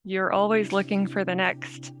You're always looking for the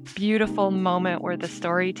next beautiful moment where the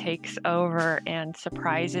story takes over and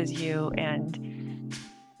surprises you and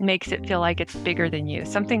makes it feel like it's bigger than you.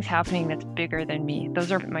 Something's happening that's bigger than me.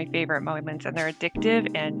 Those are my favorite moments, and they're addictive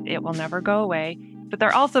and it will never go away. But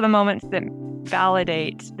they're also the moments that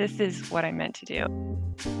validate this is what I'm meant to do.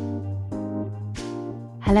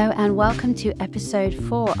 Hello and welcome to episode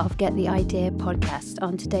 4 of Get the Idea podcast.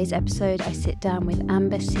 On today's episode, I sit down with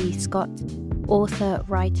Amber C. Scott, author,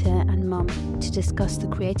 writer and mum, to discuss the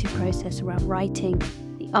creative process around writing,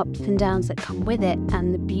 the ups and downs that come with it,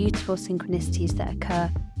 and the beautiful synchronicities that occur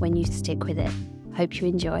when you stick with it. Hope you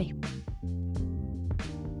enjoy.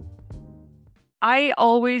 I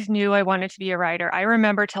always knew I wanted to be a writer. I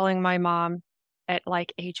remember telling my mom at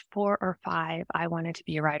like age 4 or 5, I wanted to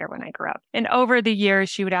be a writer when I grew up. And over the years,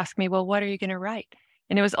 she would ask me, well, what are you going to write?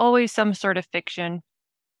 And it was always some sort of fiction.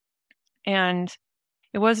 And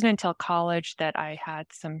it wasn't until college that I had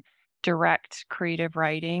some direct creative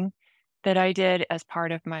writing that I did as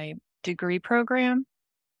part of my degree program.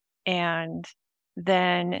 And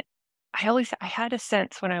then I had a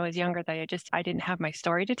sense when I was younger that I didn't have my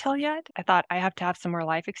story to tell yet. I thought I have to have some more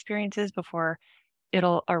life experiences before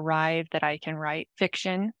it'll arrive that I can write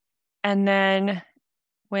fiction. And then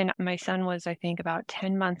when my son was, I think, about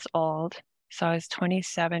 10 months old, so I was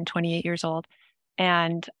 27, 28 years old,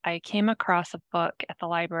 and I came across a book at the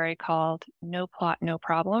library called No Plot, No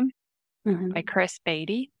Problem by Chris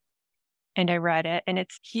Beatty. And I read it, and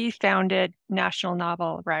he founded National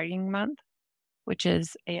Novel Writing Month, which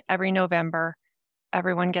is every November,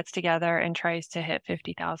 everyone gets together and tries to hit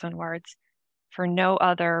 50,000 words for no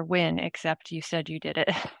other win except you said you did it.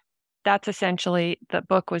 That's essentially, the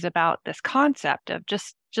book was about this concept of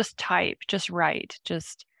just type, just write,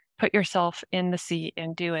 just put yourself in the seat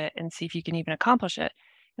and do it and see if you can even accomplish it.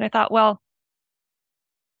 And I thought, well,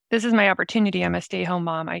 this is my opportunity. I'm a stay-home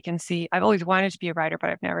mom. I've always wanted to be a writer, but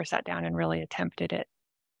I've never sat down and really attempted it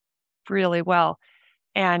really well.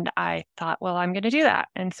 And I thought, well, I'm going to do that.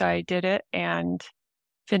 And so I did it and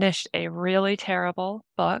finished a really terrible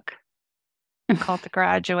book called The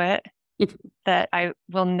Graduate that I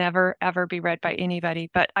will never, ever be read by anybody.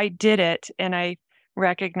 But I did it, and I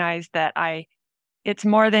recognized that it's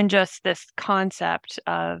more than just this concept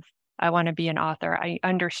of I want to be an author. I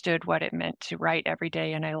understood what it meant to write every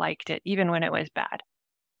day, and I liked it, even when it was bad.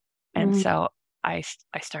 And so I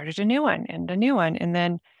started a new one and a new one. And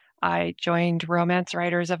then I joined Romance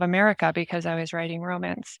Writers of America because I was writing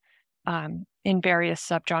romance in various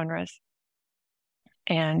subgenres.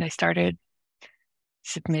 And I started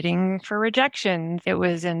submitting for rejections. It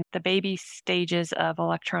was in the baby stages of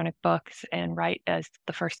electronic books and right as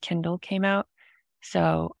the first Kindle came out.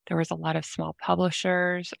 So there was a lot of small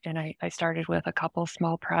publishers, and I started with a couple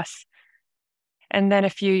small press. And then a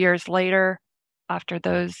few years later, after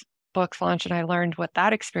those books launched and I learned what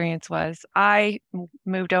that experience was, I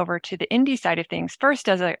moved over to the indie side of things, first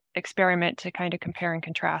as an experiment to kind of compare and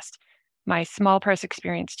contrast my small press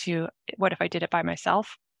experience to what if I did it by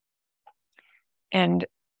myself. And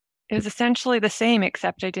it was essentially the same,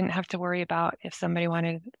 except I didn't have to worry about if somebody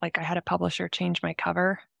wanted, like I had a publisher change my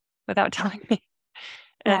cover without telling me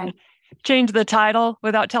and change the title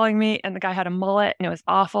without telling me. And the guy had a mullet and it was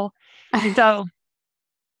awful. So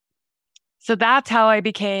that's how I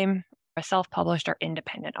became a self-published or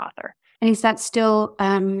independent author. And is that still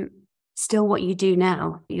what you do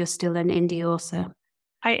now? You're still an indie author?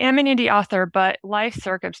 I am an indie author, but life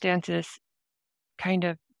circumstances kind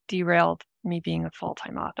of derailed me being a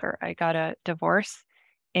full-time author. I got a divorce,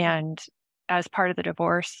 and as part of the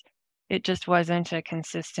divorce, it just wasn't a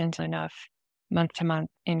consistent enough month-to-month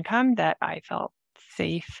income that I felt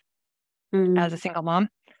safe as a single mom.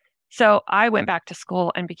 So I went back to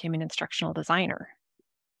school and became an instructional designer.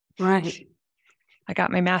 Right. I got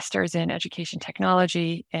my master's in education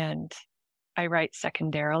technology, and I write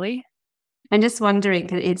secondarily. I'm just wondering,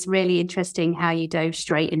 it's really interesting how you dove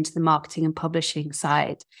straight into the marketing and publishing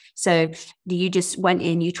side. So you just went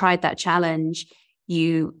in, you tried that challenge,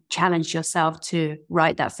 you challenged yourself to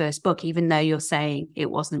write that first book, even though you're saying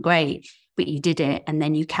it wasn't great, but you did it and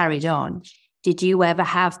then you carried on. Did you ever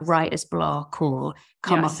have writer's block or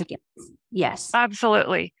come up against? Yes.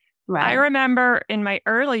 Absolutely. Right. I remember in my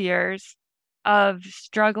early years of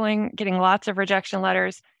struggling, getting lots of rejection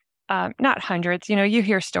letters, not hundreds. You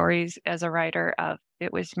hear stories as a writer of,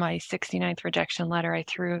 it was my 69th rejection letter. I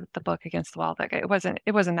threw the book against the wall. It wasn't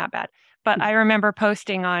that bad. But I remember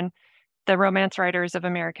posting on the Romance Writers of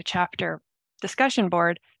America chapter discussion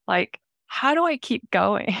board, like, how do I keep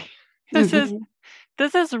going? This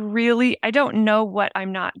is really, I don't know what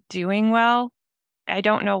I'm not doing well. I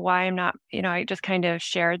don't know why I'm not, I just kind of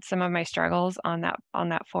shared some of my struggles on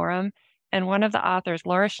that forum. And one of the authors,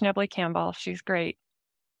 Laura Schnebley Campbell, she's great.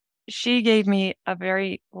 She gave me a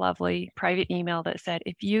very lovely private email that said,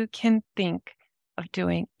 if you can think of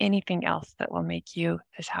doing anything else that will make you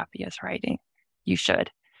as happy as writing, you should,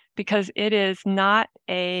 because it is not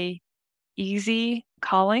a easy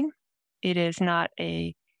calling. It is not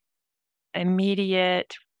a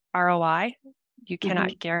immediate ROI. You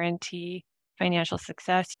cannot guarantee financial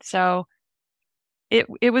success. So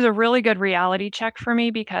it was a really good reality check for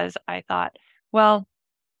me, because I thought, well,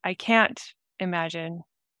 I can't imagine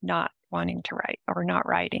not wanting to write or not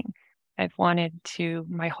writing. I've wanted to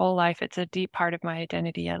my whole life. It's a deep part of my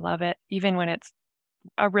identity. I love it. Even when it's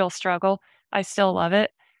a real struggle, I still love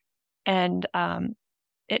it. And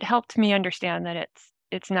it helped me understand that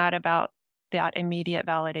it's not about that immediate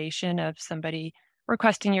validation of somebody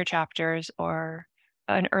requesting your chapters or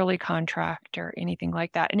an early contract or anything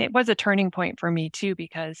like that. And it was a turning point for me too,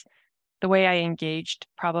 because the way I engaged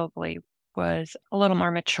probably was a little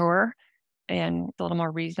more mature and a little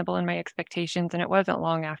more reasonable in my expectations. And it wasn't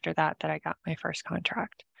long after that I got my first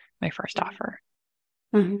contract, my first offer.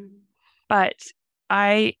 But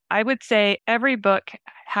I would say every book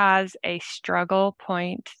has a struggle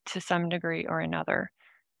point to some degree or another,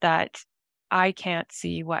 that I can't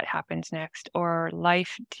see what happens next, or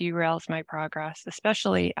life derails my progress,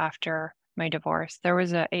 especially after my divorce. There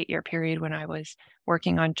was an 8-year period when I was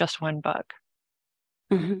working on just one book,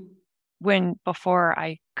 when before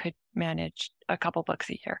I could manage a couple books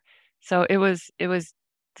a year. So it was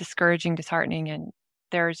discouraging, disheartening, and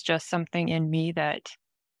there's just something in me that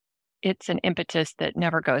it's an impetus that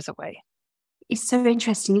never goes away. It's so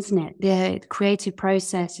interesting, isn't it? The creative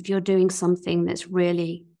process, if you're doing something that's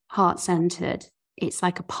really heart-centered, it's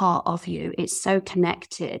like a part of you. It's so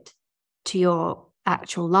connected to your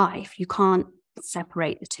actual life. You can't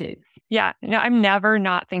separate the two. Yeah, no, I'm never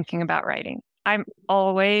not thinking about writing. I'm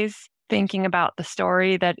always thinking about the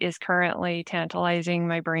story that is currently tantalizing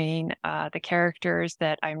my brain, the characters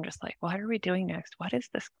that I'm just like, what are we doing next? What is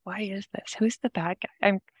this? Why is this? Who's the bad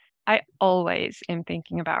guy? I always am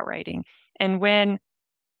thinking about writing. And when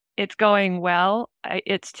it's going well,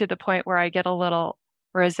 it's to the point where I get a little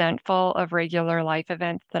resentful of regular life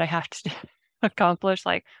events that I have to accomplish.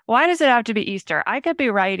 Like, why does it have to be Easter? I could be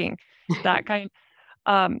writing. That kind.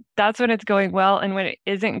 That's when it's going well, and when it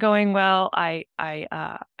isn't going well, I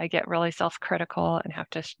get really self-critical and have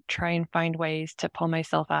to try and find ways to pull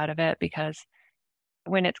myself out of it, because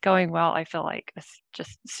when it's going well, I feel like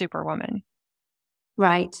just superwoman.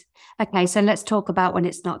 Right. Okay. So let's talk about when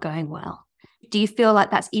it's not going well. Do you feel like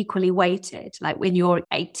that's equally weighted? Like when you're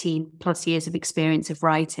 18 plus years of experience of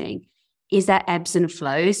writing, is there ebbs and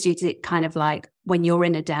flows? Is it kind of like when you're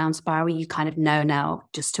in a down spiral, you kind of know now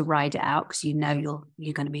just to ride it out because you know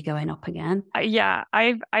you're going to be going up again? Yeah,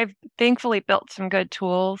 I've thankfully built some good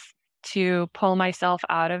tools to pull myself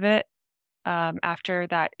out of it, after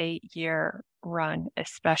that 8-year run,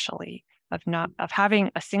 especially of having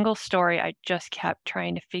a single story I just kept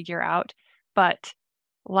trying to figure out, but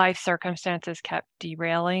life circumstances kept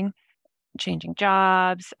derailing, changing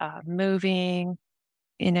jobs, moving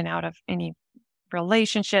in and out of any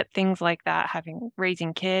relationship, things like that,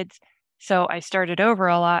 raising kids. So I started over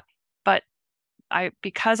a lot, but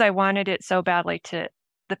because I wanted it so badly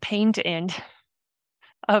the pain to end,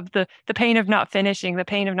 of the pain of not finishing, the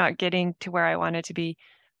pain of not getting to where I wanted to be,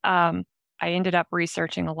 I ended up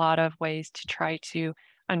researching a lot of ways to try to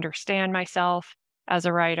understand myself as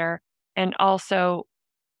a writer and also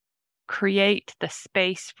create the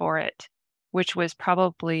space for it, which was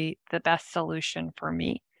probably the best solution for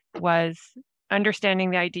me, was understanding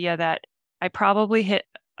the idea that I probably hit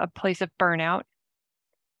a place of burnout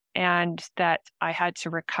and that I had to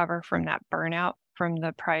recover from that burnout from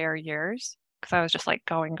the prior years, because I was just like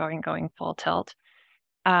going full tilt.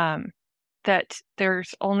 That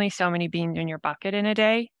there's only so many beans in your bucket in a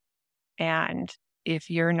day. And if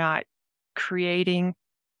you're not creating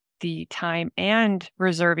the time and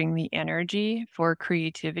reserving the energy for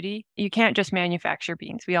creativity, you can't just manufacture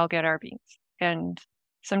beans. We all get our beans. And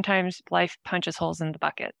sometimes life punches holes in the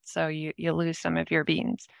bucket, so you lose some of your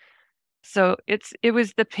beans. So it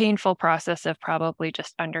was the painful process of probably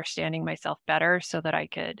just understanding myself better so that I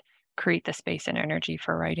could create the space and energy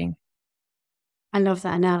for writing. I love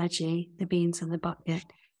that analogy, the beans in the bucket.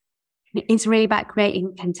 It's really about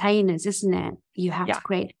creating containers, isn't it? You have to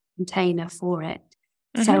create a container for it.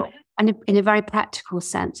 Mm-hmm. So, and in a very practical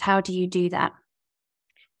sense, how do you do that?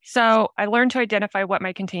 So I learned to identify what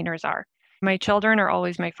my containers are. My children are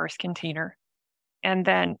always my first container. And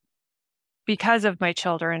then because of my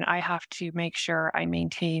children, I have to make sure I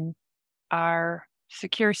maintain our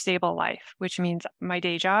secure, stable life, which means my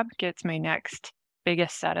day job gets my next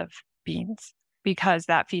biggest set of beans because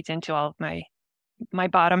that feeds into all of my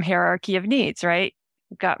bottom hierarchy of needs, right?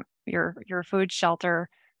 You've got your food, shelter,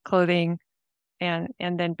 clothing, and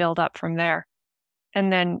then build up from there.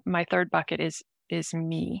 And then my third bucket is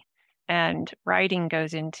me. And writing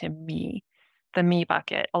goes into me, the me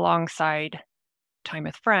bucket, alongside time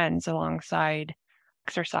with friends, alongside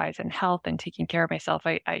exercise and health and taking care of myself.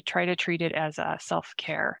 I try to treat it as a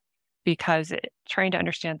self-care because trying to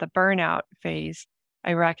understand the burnout phase,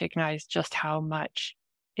 I recognize just how much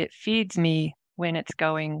it feeds me when it's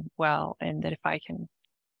going well, and that if I can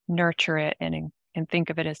nurture it and think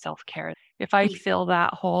of it as self-care, if I fill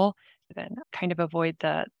that hole, then kind of avoid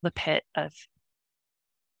the pit of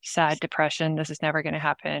sad depression. This is never going to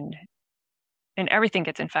happen. And everything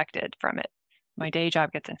gets infected from it. My day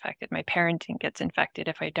job gets infected. My parenting gets infected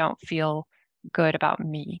if I don't feel good about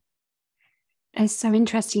me. It's so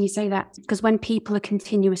interesting you say that, because when people are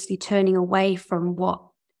continuously turning away from what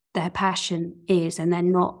their passion is and they're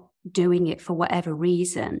not doing it for whatever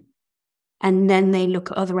reason, and then they look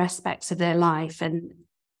at other aspects of their life and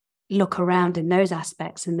look around in those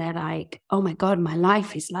aspects and they're like, oh my God, my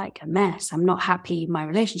life is like a mess. I'm not happy in my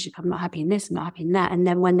relationship. I'm not happy in this. I'm not happy in that. And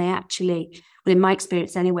then when they actually, well, in my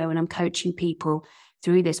experience anyway, when I'm coaching people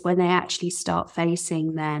through this, when they actually start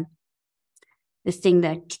facing then the thing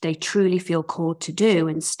that they truly feel called to do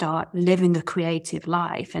and start living a creative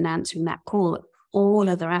life and answering that call, all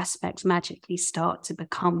other aspects magically start to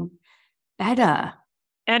become better.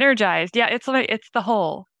 Energized. Yeah, it's the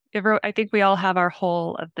whole. I think we all have our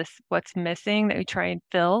whole of this, what's missing that we try and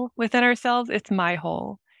fill within ourselves. It's my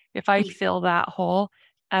whole. If I fill that hole,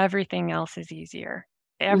 everything else is easier.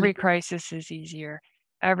 Every crisis is easier.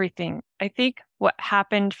 Everything. I think what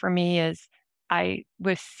happened for me is I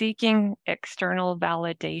was seeking external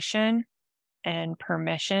validation and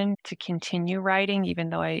permission to continue writing, even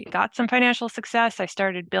though I got some financial success. I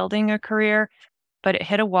started building a career, but it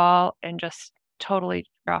hit a wall and just totally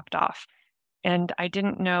dropped off. And I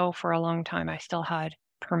didn't know for a long time I still had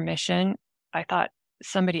permission. I thought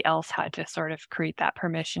somebody else had to sort of create that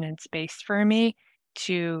permission and space for me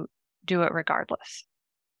to do it regardless,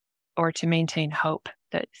 or to maintain hope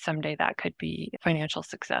that someday that could be financial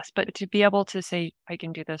success. But to be able to say, I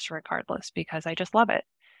can do this regardless because I just love it.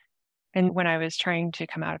 And when I was trying to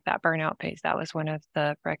come out of that burnout phase, that was one of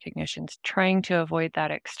the recognitions, trying to avoid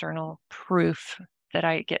that external proof that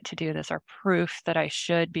I get to do this or proof that I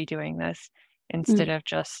should be doing this, instead of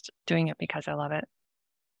just doing it because I love it.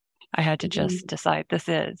 I had to just decide this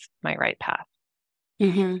is my right path.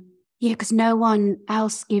 Yeah, because no one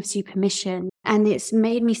else gives you permission. And it's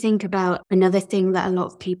made me think about another thing that a lot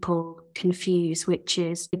of people confuse, which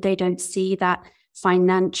is they don't see that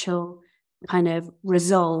financial kind of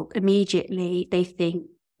result immediately. They think,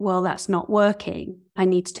 well, that's not working. I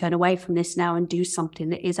need to turn away from this now and do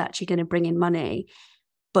something that is actually going to bring in money,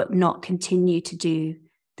 but not continue to do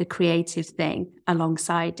the creative thing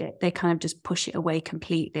alongside it. They kind of just push it away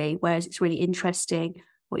completely. Whereas it's really interesting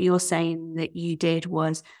what you're saying that you did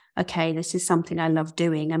was, okay, this is something I love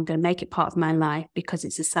doing. I'm going to make it part of my life because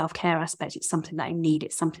it's a self-care aspect. It's something that I need.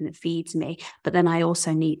 It's something that feeds me. But then I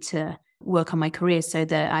also need to work on my career so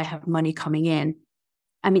that I have money coming in.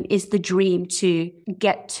 I mean, is the dream to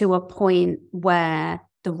get to a point where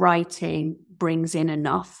the writing brings in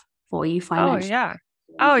enough for you financially? Oh, yeah.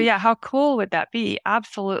 Oh, yeah. How cool would that be?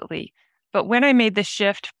 Absolutely. But when I made the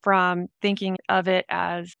shift from thinking of it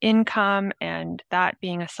as income and that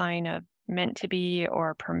being a sign of meant to be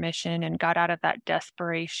or permission, and got out of that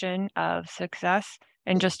desperation of success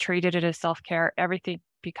and just treated it as self-care, everything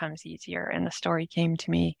becomes easier. And the story came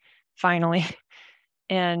to me finally.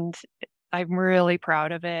 And I'm really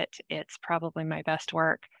proud of it. It's probably my best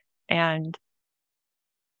work. And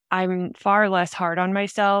I'm far less hard on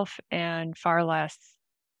myself and far less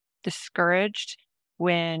discouraged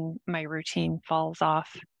when my routine falls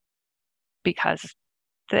off because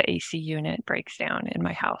the AC unit breaks down in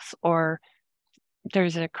my house, or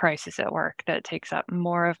there's a crisis at work that takes up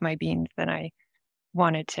more of my beans than I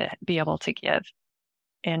wanted to be able to give.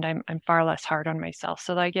 And I'm far less hard on myself.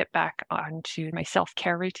 So that I get back onto my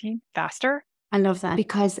self-care routine faster. I love that,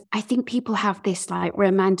 because I think people have this like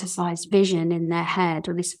romanticized vision in their head,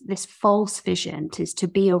 or this false vision is to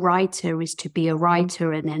be a writer is to be a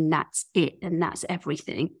writer, and then that's it, and that's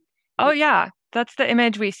everything. Oh yeah, that's the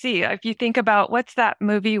image we see. If you think about what's that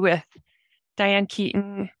movie with Diane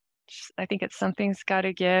Keaton, I think it's Something's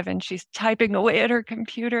Gotta Give, and she's typing away at her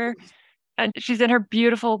computer, and she's in her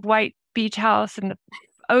beautiful white beach house and the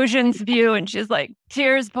ocean's view, and she's like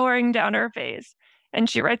tears pouring down her face. And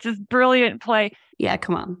she writes this brilliant play. Yeah,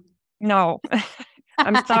 come on. No,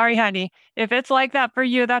 I'm sorry, honey. If it's like that for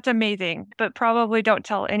you, that's amazing. But probably don't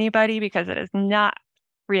tell anybody because it is not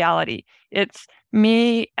reality. It's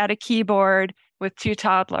me at a keyboard with two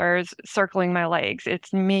toddlers circling my legs.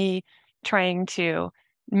 It's me trying to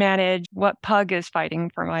manage what pug is fighting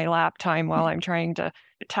for my lap time while I'm trying to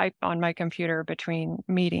type on my computer between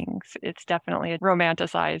meetings. It's definitely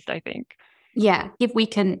romanticized, I think. Yeah, if we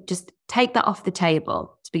can just take that off the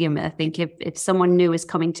table to begin with, I think if someone new is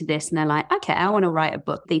coming to this and they're like, okay, I want to write a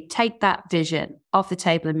book, they take that vision off the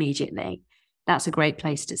table immediately. That's a great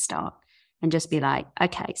place to start and just be like,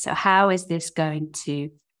 okay, so how is this going to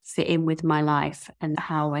fit in with my life and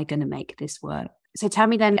how am I going to make this work? So tell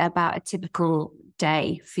me then about a typical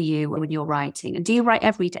day for you when you're writing. And do you write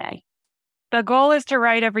every day? The goal is to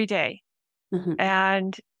write every day. Mm-hmm.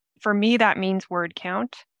 And for me, that means word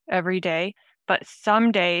count every day. But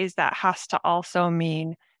some days that has to also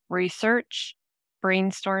mean research,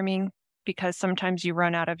 brainstorming, because sometimes you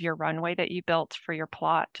run out of your runway that you built for your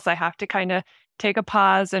plot. So I have to kind of take a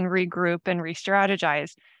pause and regroup and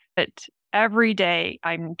re-strategize. But every day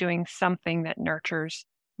I'm doing something that nurtures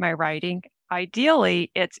my writing.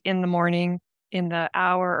 Ideally, it's in the morning, in the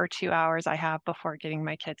hour or 2 hours I have before getting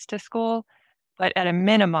my kids to school. But at a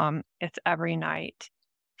minimum, it's every night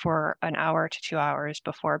for an hour to 2 hours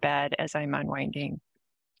before bed as I'm unwinding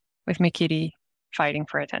with my kitty fighting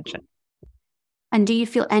for attention. And do you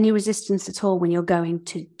feel any resistance at all when you're going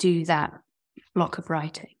to do that block of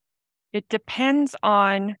writing? It depends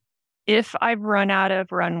on if I've run out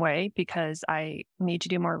of runway because I need to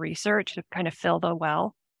do more research to kind of fill the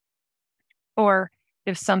well, or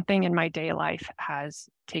if something in my day life has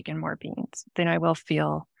taken more beans, then I will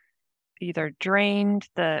feel either drained,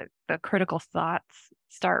 the critical thoughts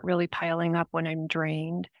start really piling up when I'm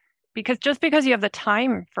drained. Because just because you have the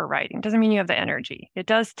time for writing doesn't mean you have the energy. It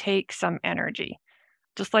does take some energy.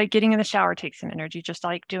 Just like getting in the shower takes some energy, just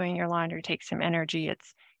like doing your laundry takes some energy.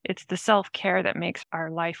 It's the self-care that makes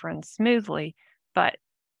our life run smoothly, but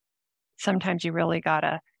sometimes you really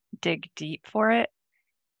gotta dig deep for it.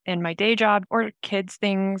 And my day job or kids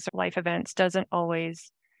things, life events doesn't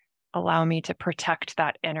always allow me to protect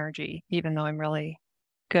that energy, even though I'm really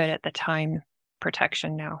good at the time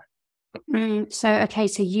protection now.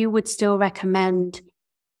 So you would still recommend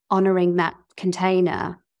honoring that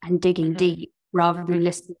container and digging deep rather than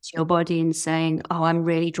listening to your body and saying, oh, I'm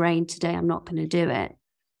really drained today, I'm not going to do it.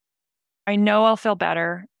 I know I'll feel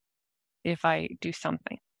better if I do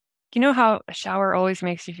something. You know how a shower always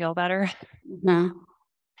makes you feel better? No.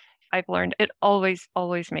 I've learned it always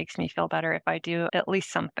makes me feel better if I do at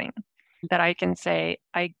least something that I can say,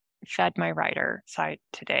 I fed my writer side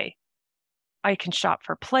today. I can shop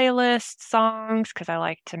for playlists, songs, because I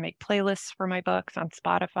like to make playlists for my books on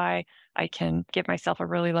Spotify. I can give myself a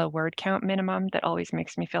really low word count minimum that always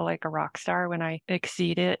makes me feel like a rock star when I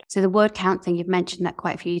exceed it. So the word count thing, you've mentioned that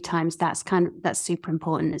quite a few times. That's super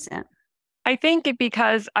important, is it? I think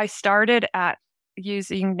because I started at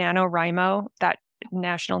using NaNoWriMo, that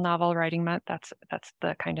National Novel Writing Month, that's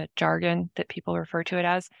the kind of jargon that people refer to it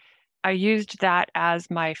as. I used that as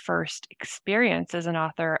my first experience as an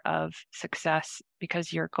author of success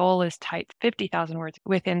because your goal is type 50,000 words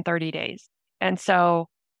within 30 days. And so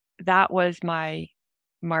that was my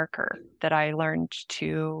marker that I learned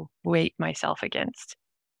to weight myself against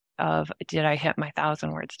of did I hit my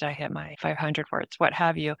 1,000 words? Did I hit my 500 words? What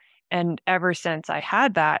have you? And ever since I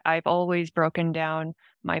had that, I've always broken down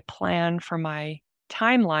my plan for my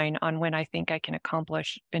timeline on when I think I can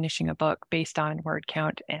accomplish finishing a book based on word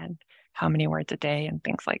count and how many words a day and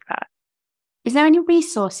things like that. Is there any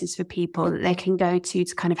resources for people that they can go to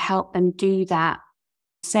kind of help them do that?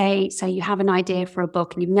 Say you have an idea for a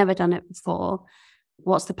book and you've never done it before.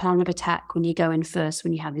 What's the plan of attack when you go in first,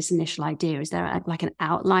 when you have this initial idea? Is there like an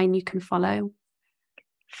outline you can follow?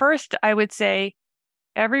 First, I would say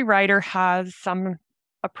every writer has some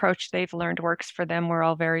approach they've learned works for them. We're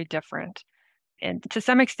all very different. And to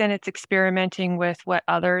some extent, it's experimenting with what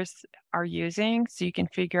others are using so you can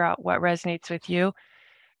figure out what resonates with you.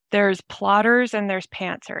 There's plotters and there's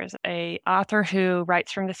pantsers. A author who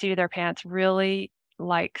writes from the seat of their pants really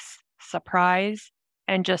likes surprise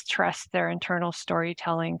and just trusts their internal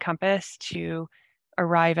storytelling compass to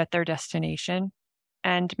arrive at their destination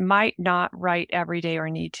and might not write every day or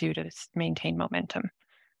need to maintain momentum.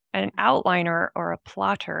 An outliner or a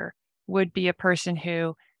plotter would be a person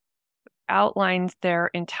who outlines their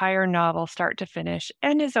entire novel start to finish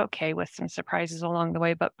and is okay with some surprises along the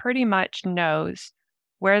way, but pretty much knows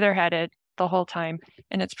where they're headed the whole time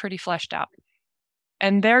and it's pretty fleshed out.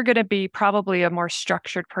 And they're going to be probably a more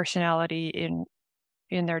structured personality in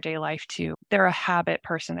in their day life too. They're a habit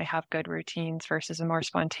person. They have good routines versus a more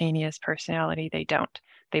spontaneous personality. They don't.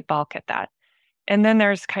 They balk at that. And then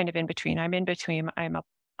there's kind of in between. I'm in between. I'm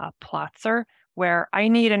a plotzer where I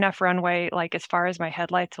need enough runway, like as far as my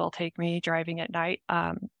headlights will take me driving at night.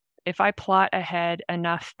 If I plot ahead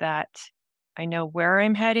enough that I know where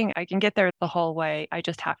I'm heading, I can get there the whole way. I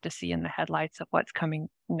just have to see in the headlights of what's coming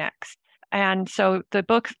next. And so the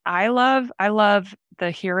books I love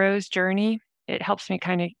the hero's journey. It helps me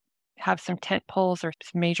kind of have some tent poles or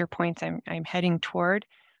some major points I'm heading toward.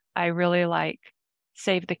 I really like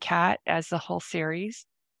Save the Cat as the whole series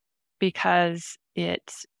because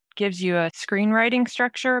it gives you a screenwriting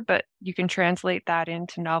structure, but you can translate that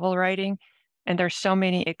into novel writing. And there's so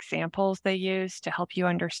many examples they use to help you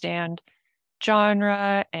understand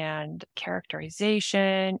genre and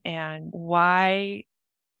characterization and why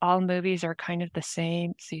all movies are kind of the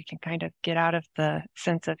same. So you can kind of get out of the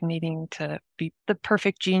sense of needing to be the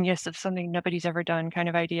perfect genius of something nobody's ever done kind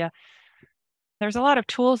of idea. There's a lot of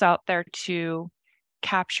tools out there to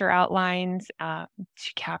capture outlines, to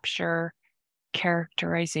capture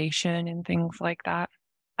characterization and things like that.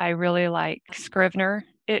 I really like Scrivener.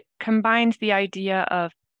 It combines the idea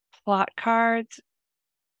of plot cards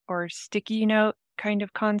or sticky note kind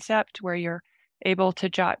of concept where you're able to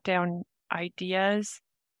jot down ideas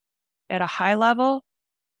at a high level,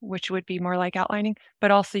 which would be more like outlining,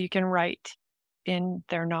 but also you can write in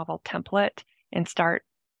their novel template and start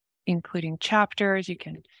including chapters. You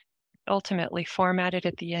can ultimately format it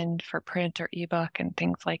at the end for print or ebook and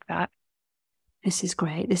things like that. This is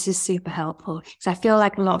great. This is super helpful. Because I feel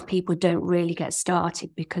like a lot of people don't really get started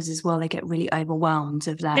because as well, they get really overwhelmed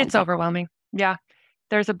of that. It's overwhelming. Yeah.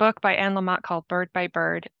 There's a book by Anne Lamott called Bird by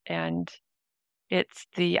Bird, and it's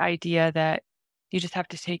the idea that you just have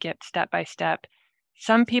to take it step by step.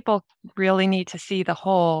 Some people really need to see the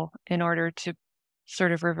whole in order to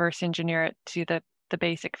sort of reverse engineer it to the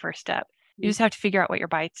basic first step. You just have to figure out what your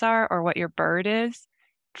bites are or what your bird is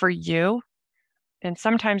for you. And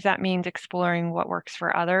sometimes that means exploring what works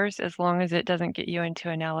for others, as long as it doesn't get you into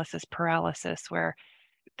analysis paralysis, where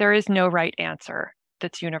there is no right answer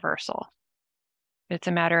that's universal. It's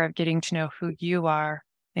a matter of getting to know who you are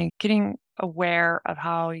and getting aware of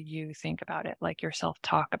how you think about it, like your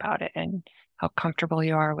self-talk about it, and how comfortable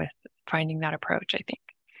you are with finding that approach, I think.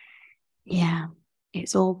 Yeah,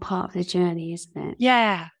 it's all part of the journey, isn't it?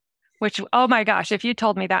 Yeah. Which, oh my gosh, if you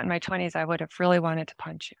told me that in my 20s, I would have really wanted to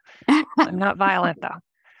punch you. I'm not violent though.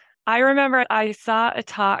 I remember I saw a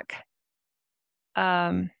talk.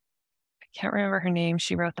 I can't remember her name.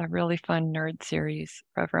 She wrote a really fun nerd series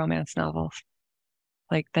of romance novels.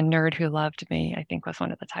 Like The Nerd Who Loved Me, I think was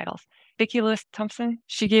one of the titles. Vicki Lewis Thompson.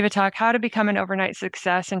 She gave a talk, How to Become an Overnight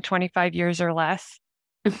Success in 25 Years or Less.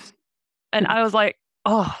 And I was like,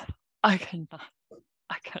 oh, I cannot.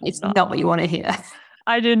 It's not what you want to hear.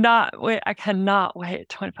 I did not wait. I cannot wait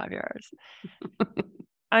 25 years.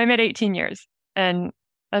 I'm at 18 years and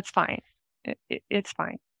that's fine. It's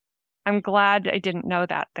fine. I'm glad I didn't know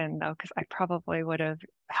that then though, because I probably would have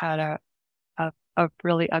had a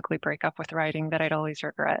really ugly breakup with writing that I'd always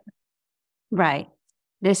regret. Right.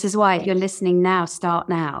 This is why if you're listening now, start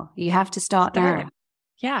now. You have to start now.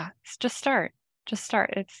 Yeah, just start. Just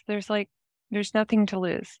start. There's nothing to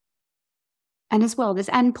lose. And as well, there's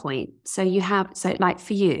endpoint. So like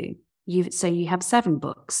for you, you have 7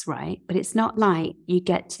 books, right? But it's not like you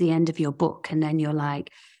get to the end of your book and then you're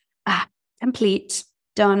like, complete,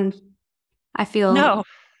 done. I feel no.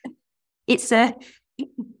 It's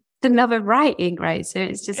another writing, right? So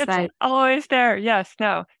it's like always there. Yes,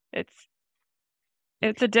 no. It's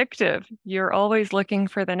addictive. You're always looking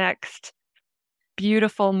for the next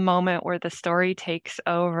beautiful moment where the story takes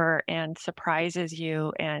over and surprises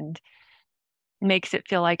you and makes it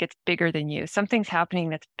feel like it's bigger than you. Something's happening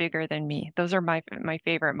that's bigger than me. Those are my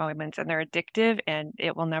favorite moments, and they're addictive and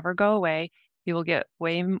it will never go away. You will get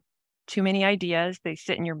way too many ideas. They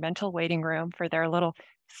sit in your mental waiting room for their little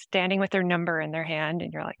standing with their number in their hand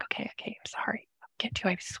and you're like, okay, I'm sorry. I'll get to,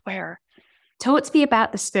 I swear. Talk to me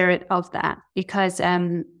about the spirit of that, because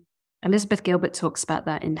Elizabeth Gilbert talks about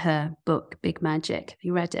that in her book, Big Magic. Have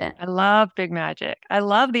you read it? I love Big Magic. I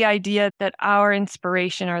love the idea that our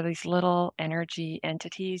inspiration are these little energy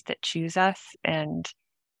entities that choose us and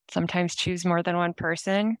sometimes choose more than one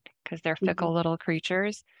person because they're fickle little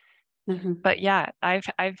creatures. Mm-hmm. But yeah,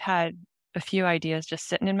 I've had a few ideas just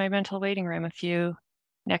sitting in my mental waiting room, a few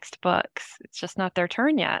next books. It's just not their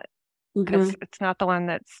turn yet because it's not the one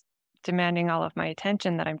that's demanding all of my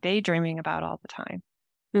attention that I'm daydreaming about all the time.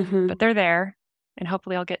 But they're there and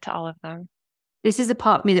hopefully I'll get to all of them. This is the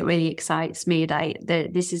part of me that really excites me. Like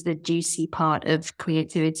this is the juicy part of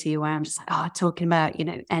creativity where I'm just like, talking about,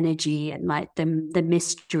 energy and like the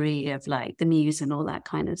mystery of like the muse and all that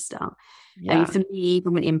kind of stuff. I mean, Yeah. for me,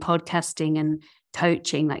 even in podcasting and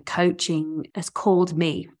coaching, like coaching has called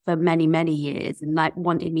me for many, many years and like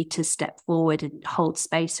wanted me to step forward and hold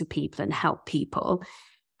space for people and help people.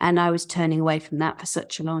 And I was turning away from that for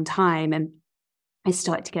such a long time. And I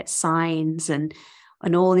started to get signs and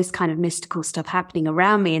all this kind of mystical stuff happening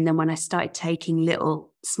around me. And then when I started taking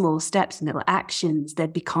little small steps and little actions,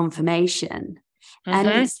 there'd be confirmation. And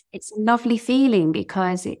Mm-hmm. it's a lovely feeling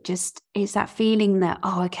because it just is that feeling that,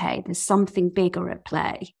 okay, there's something bigger at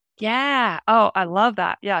play. Yeah. Oh, I love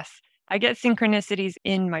that. Yes. I get synchronicities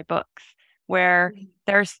in my books where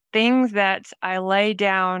there's things that I lay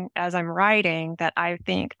down as I'm writing that I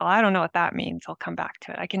think, oh, I don't know what that means. I'll come back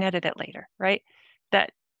to it. I can edit it later, right?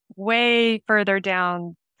 That way further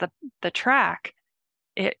down the track,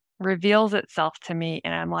 it reveals itself to me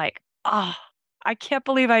and I'm like, oh, I can't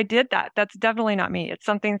believe I did that. That's definitely not me. It's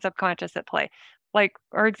something subconscious at play. Like,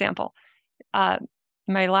 for example, uh,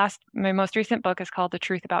 my most recent book is called The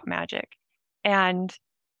Truth About Magic. And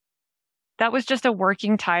that was just a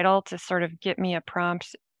working title to sort of get me a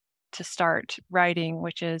prompt to start writing,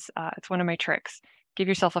 which is, it's one of my tricks. Give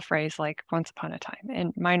yourself a phrase like once upon a time.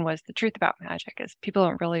 And mine was the truth about magic is people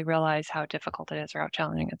don't really realize how difficult it is or how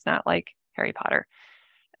challenging. It's not like Harry Potter.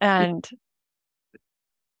 And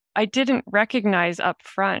I didn't recognize up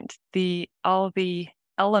front all the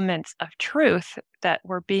elements of truth that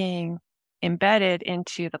were being embedded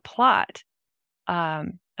into the plot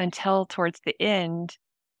until towards the end,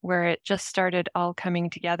 where it just started all coming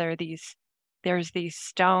together. There's these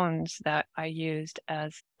stones that I used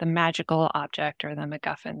as the magical object or the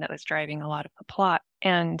MacGuffin that was driving a lot of the plot.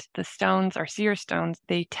 And the stones are seer stones.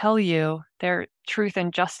 They tell you their truth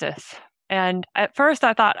and justice. And at first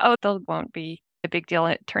I thought, oh, they won't be a big deal.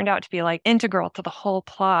 It turned out to be like integral to the whole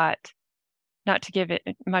plot. Not to give it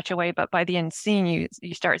much away, but by the end scene,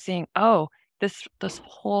 you start seeing, oh, this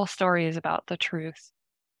whole story is about the truth,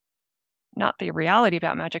 not the reality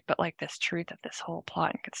about magic, but like this truth of this whole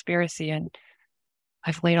plot and conspiracy. And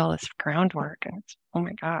I've laid all this groundwork, and it's, oh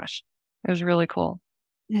my gosh, it was really cool.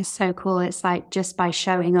 It's so cool. It's like just by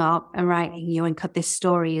showing up and writing, you uncut this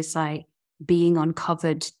story is like being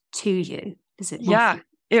uncovered to you. Is it more Yeah,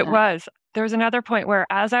 it that? was. There was another point where,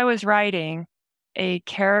 as I was writing, a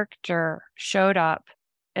character showed up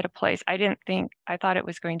at a place. I thought it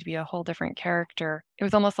was going to be a whole different character. It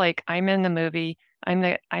was almost like I'm in the movie, I'm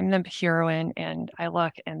the heroine, and I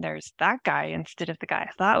look and there's that guy instead of the guy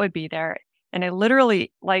I thought would be there. And I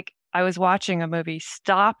literally, like I was watching a movie,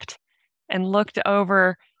 stopped and looked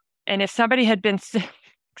over. And if somebody had been sick,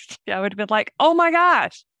 I would have been like, oh my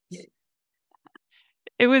gosh.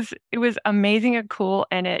 It was amazing and cool,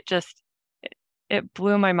 and it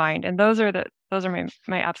blew my mind. And those are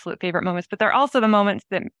my absolute favorite moments. But they're also the moments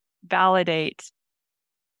that validate.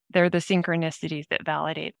 They're the synchronicities that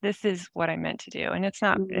validate this is what I meant to do. And it's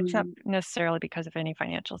not necessarily because of any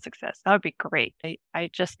financial success. That would be great.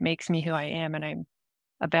 It just makes me who I am, and I'm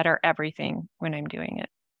a better everything when I'm doing it.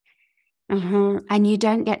 And you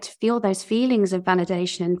don't get to feel those feelings of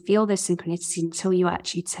validation and feel this synchronicity until you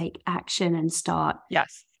actually take action and start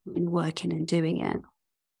Yes. working and doing it.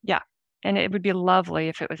 Yeah. And it would be lovely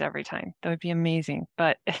if it was every time. That would be amazing.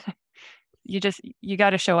 But you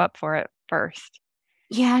got to show up for it first.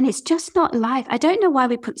 Yeah, and it's just not life. I don't know why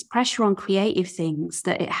we put pressure on creative things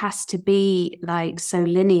that it has to be like so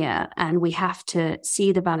linear and we have to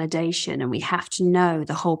see the validation and we have to know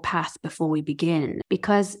the whole path before we begin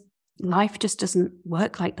because life just doesn't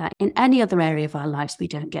work like that. In any other area of our lives, we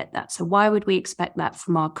don't get that. So why would we expect that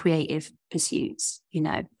from our creative pursuits,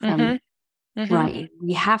 from writing?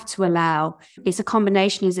 We have to allow, it's a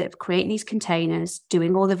combination, is it, of creating these containers,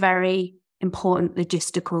 doing all the very important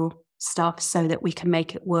logistical stuff so that we can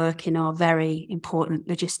make it work in our very important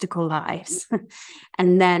logistical lives.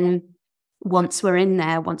 And then once we're in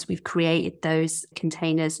there, once we've created those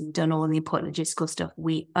containers and done all the important logistical stuff,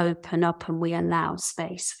 we open up and we allow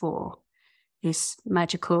space for this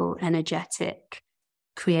magical, energetic,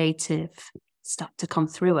 creative stuff to come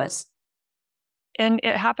through us. And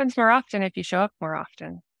it happens more often if you show up more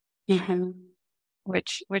often. Mm-hmm.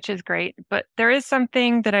 Which is great. But there is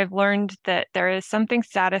something that I've learned, that there is something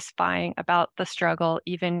satisfying about the struggle,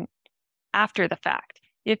 even after the fact.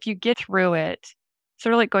 If you get through it,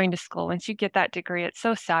 sort of like going to school, once you get that degree, it's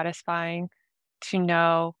so satisfying to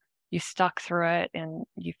know you stuck through it and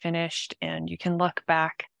you finished, and you can look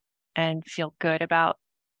back and feel good about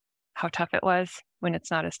how tough it was when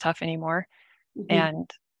it's not as tough anymore. Mm-hmm.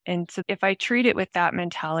 And And so if I treat it with that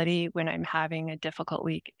mentality when I'm having a difficult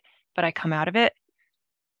week, but I come out of it,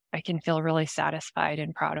 I can feel really satisfied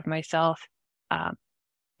and proud of myself. Um,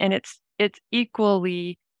 and it's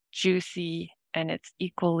equally juicy and it's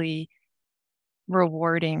equally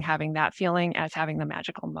rewarding having that feeling as having the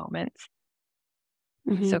magical moments.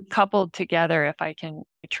 So Hmm. coupled together, if I can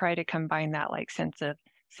try to combine that like sense of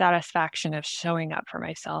satisfaction of showing up for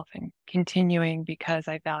myself and continuing because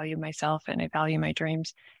I value myself and I value my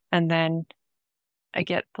dreams. And then I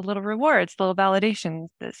get the little rewards, the little validations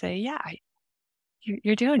that say, yeah,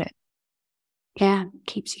 you're doing it. Yeah,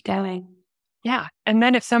 keeps you going. Yeah. And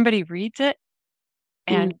then if somebody reads it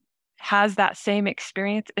Mm. and has that same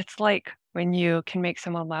experience, it's like when you can make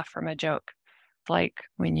someone laugh from a joke. It's like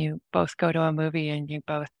when you both go to a movie and you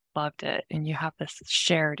both loved it and you have this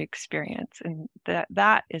shared experience. And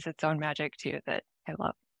that is its own magic too that I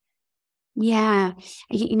love. Yeah,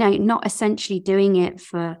 not essentially doing it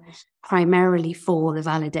for primarily for the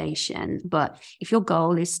validation, but if your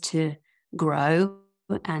goal is to grow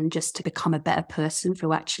and just to become a better person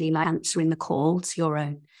through actually like answering the call to your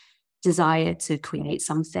own desire to create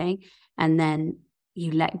something, and then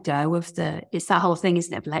you let go of it's that whole thing,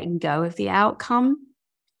 isn't it, of letting go of the outcome.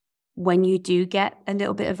 When you do get a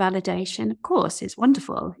little bit of validation, of course, it's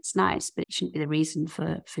wonderful, it's nice, but it shouldn't be the reason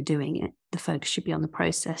for doing it. The focus should be on the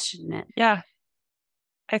process, shouldn't it? Yeah.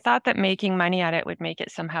 I thought that making money at it would make it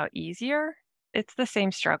somehow easier. It's the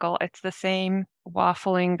same struggle. It's the same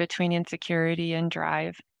waffling between insecurity and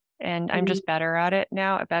drive. And I'm Mm. just better at it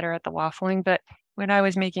now, better at the waffling. But when I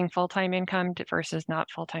was making full-time income versus not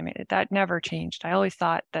full-time, that never changed. I always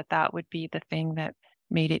thought that that would be the thing that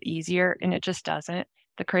made it easier, and it just doesn't.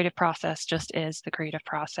 The creative process just is the creative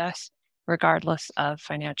process, regardless of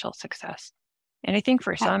financial success. And I think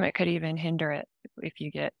for some, it could even hinder it if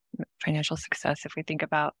you get financial success. If we think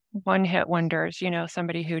about one hit wonders,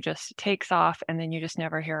 somebody who just takes off and then you just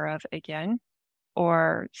never hear of again,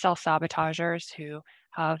 or self sabotagers who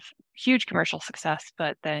have huge commercial success,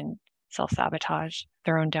 but then self sabotage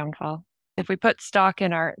their own downfall. If we put stock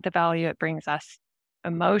in the value it brings us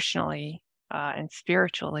emotionally and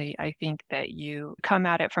spiritually, I think that you come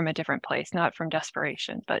at it from a different place, not from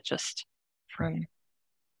desperation, but just from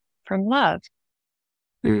from love.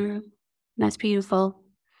 Mm. That's beautiful.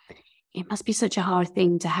 It must be such a hard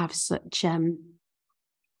thing to have such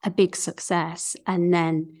a big success, and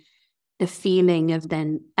then the feeling of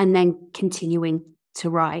then continuing to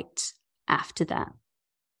write after that.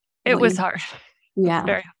 It What was you, hard. It's yeah.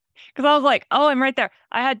 very because I was like, oh, I'm right there.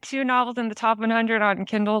 I had two novels in the top 100 on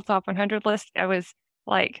Kindle top 100 list. I was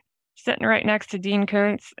like sitting right next to Dean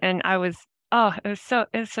Koontz, and it was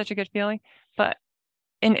such a good feeling. But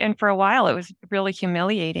and for a while, it was really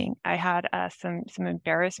humiliating. I had some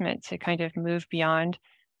embarrassment to kind of move beyond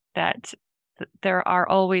that. There are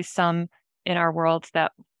always some in our worlds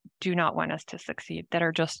that do not want us to succeed, that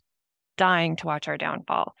are just dying to watch our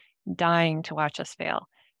downfall, dying to watch us fail.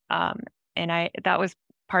 Um, and that was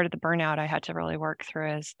part of the burnout I had to really work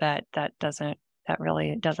through is that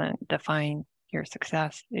really doesn't define your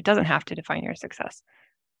success. It doesn't have to define your success,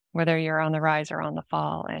 whether you're on the rise or on the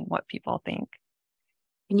fall and what people think.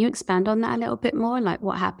 Can you expand on that a little bit more? Like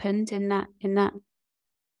what happened in that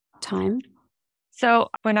time? So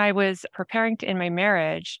when I was preparing in my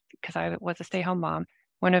marriage, because I was a stay-home mom,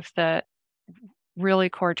 one of the really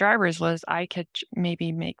core drivers was I could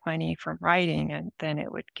maybe make money from writing, and then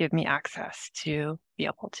it would give me access to be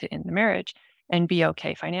able to end the marriage and be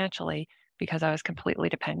okay financially because I was completely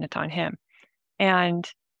dependent on him. And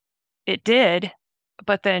it did,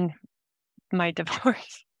 but then my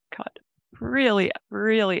divorce got really,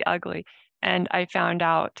 really ugly. And I found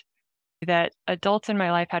out that adults in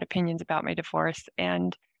my life had opinions about my divorce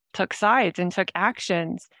and took sides and took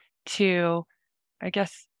actions to, I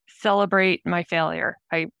guess, celebrate my failure.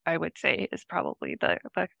 I would say is probably the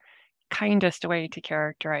kindest way to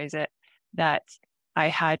characterize it. That I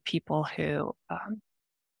had people who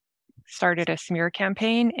started a smear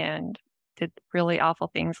campaign and did really awful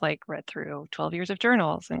things like read through 12 years of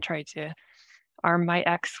journals and tried to arm my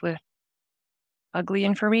ex with ugly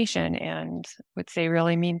information and would say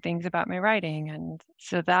really mean things about my writing. And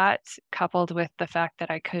so that coupled with the fact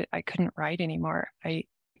that I couldn't write anymore. I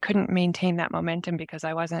couldn't maintain that momentum because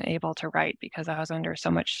I wasn't able to write because I was under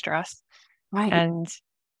so much stress. Right. And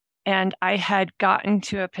and I had gotten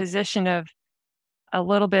to a position of a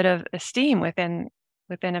little bit of esteem within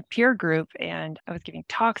a peer group, and I was giving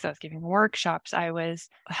talks, I was giving workshops, I was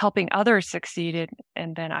helping others succeed,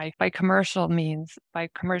 and then by commercial means, by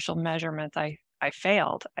commercial measurements, I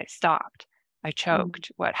failed, I stopped, I Mm.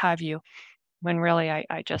 choked, what have you, when really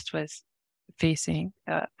I just was facing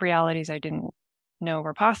realities I didn't know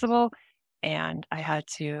were possible. And I had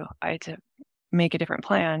to make a different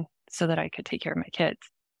plan so that I could take care of my kids.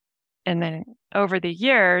 And then over the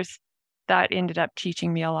years, that ended up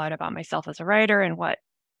teaching me a lot about myself as a writer and what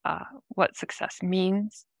success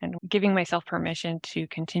means, and giving myself permission to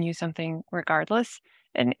continue something regardless.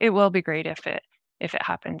 And it will be great if it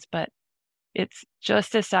happens, but it's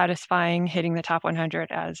just as satisfying hitting the top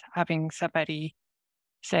 100 as having somebody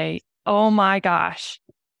say, "Oh my gosh,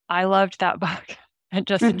 I loved that book," and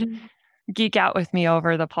just geek out with me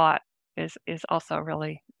over the plot is also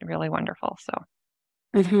really, really wonderful. So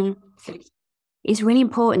it's really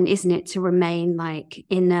important, isn't it, to remain like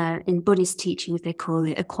in Buddhist teachings, they call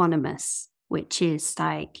it equanimous, which is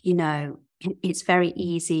like, it's very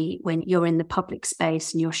easy when you're in the public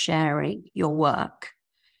space and you're sharing your work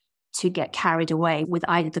to get carried away with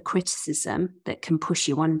either the criticism that can push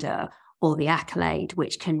you under or the accolade,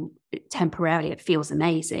 which can temporarily, it feels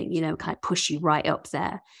amazing, kind of push you right up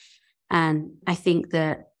there. And I think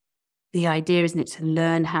that the idea, isn't it, to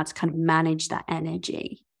learn how to kind of manage that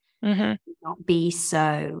energy, not be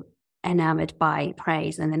so enamored by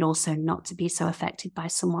praise, and then also not to be so affected by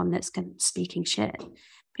someone that's speaking shit.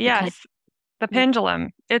 Yes, the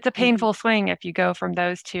pendulum. It's a painful swing if you go from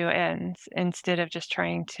those two ends instead of just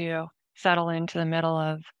trying to settle into the middle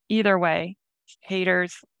of either way.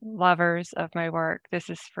 Haters, lovers of my work, this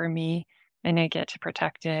is for me, and I get to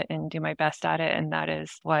protect it and do my best at it. And that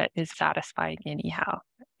is what is satisfying anyhow,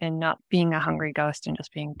 and not being a hungry ghost and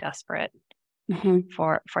just being desperate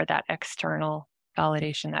for that external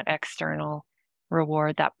validation, that external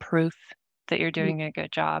reward, that proof that you're doing a good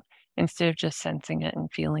job, instead of just sensing it and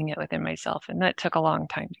feeling it within myself. And that took a long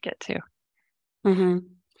time to get to.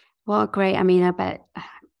 Well, great. I mean, I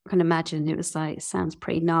can imagine it was like, it sounds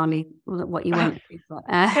pretty gnarly what you went through.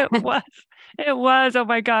 It was. Oh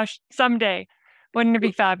my gosh. Someday, wouldn't it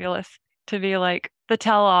be fabulous to be like the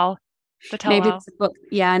tell-all? Maybe it's a book.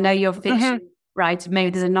 Yeah, I know you're fiction. Right.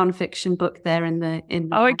 Maybe there's a non-fiction book there in the.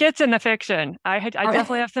 Oh, it gets in the fiction. I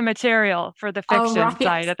definitely have some material for the fiction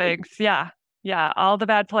side of things. Yeah. Yeah. All the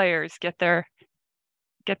bad players get their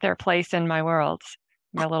place in my world,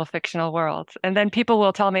 my little fictional world. And then people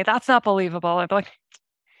will tell me that's not believable. I'm like,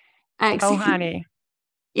 oh, honey.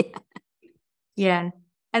 Yeah.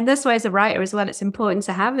 And this way, as a writer as well, it's important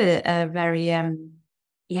to have a very,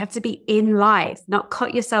 you have to be in life, not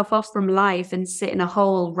cut yourself off from life and sit in a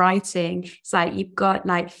hole writing. It's like you've got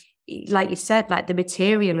like you said, like the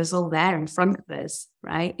material is all there in front of us,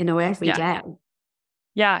 right? Every day.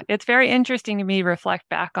 Yeah, it's very interesting to me reflect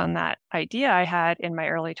back on that idea I had in my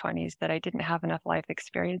early 20s that I didn't have enough life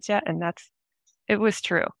experience yet. And it was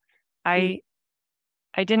true. I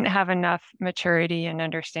didn't have enough maturity and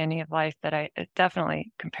understanding of life that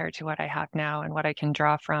definitely, compared to what I have now and what I can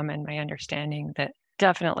draw from, and my understanding, that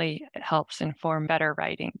definitely helps inform better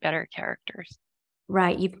writing, better characters.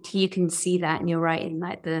 Right. You can see that in your writing,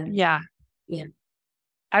 like Yeah.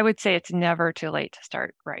 I would say it's never too late to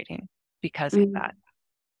start writing because of that,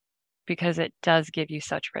 because it does give you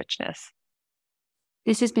such richness.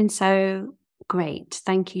 This has been so great.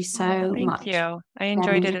 Thank you so much. Thank you. I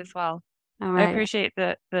enjoyed it as well. All right. I appreciate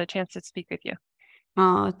the chance to speak with you.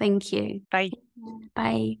 Oh, thank you. Bye.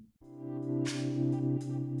 Bye.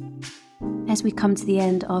 As we come to the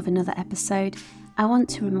end of another episode, I want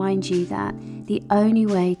to remind you that the only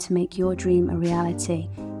way to make your dream a reality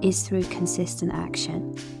is through consistent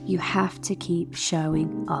action. You have to keep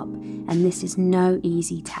showing up, and this is no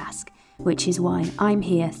easy task, which is why I'm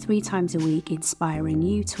here 3 times a week inspiring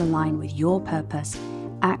you to align with your purpose,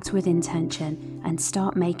 act with intention, and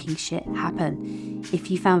start making shit happen.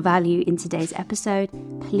 If you found value in today's episode,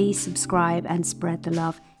 please subscribe and spread the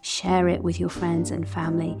love. Share it with your friends and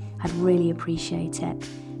family. I'd really appreciate it.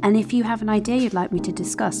 And if you have an idea you'd like me to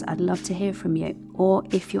discuss, I'd love to hear from you. Or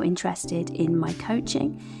if you're interested in my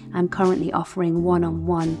coaching, I'm currently offering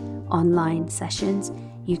one-on-one online sessions.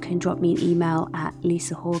 You can drop me an email at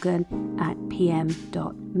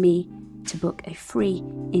lisahorgan@pm.me to book a free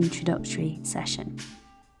introductory session.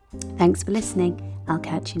 Thanks for listening. I'll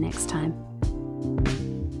catch you next time.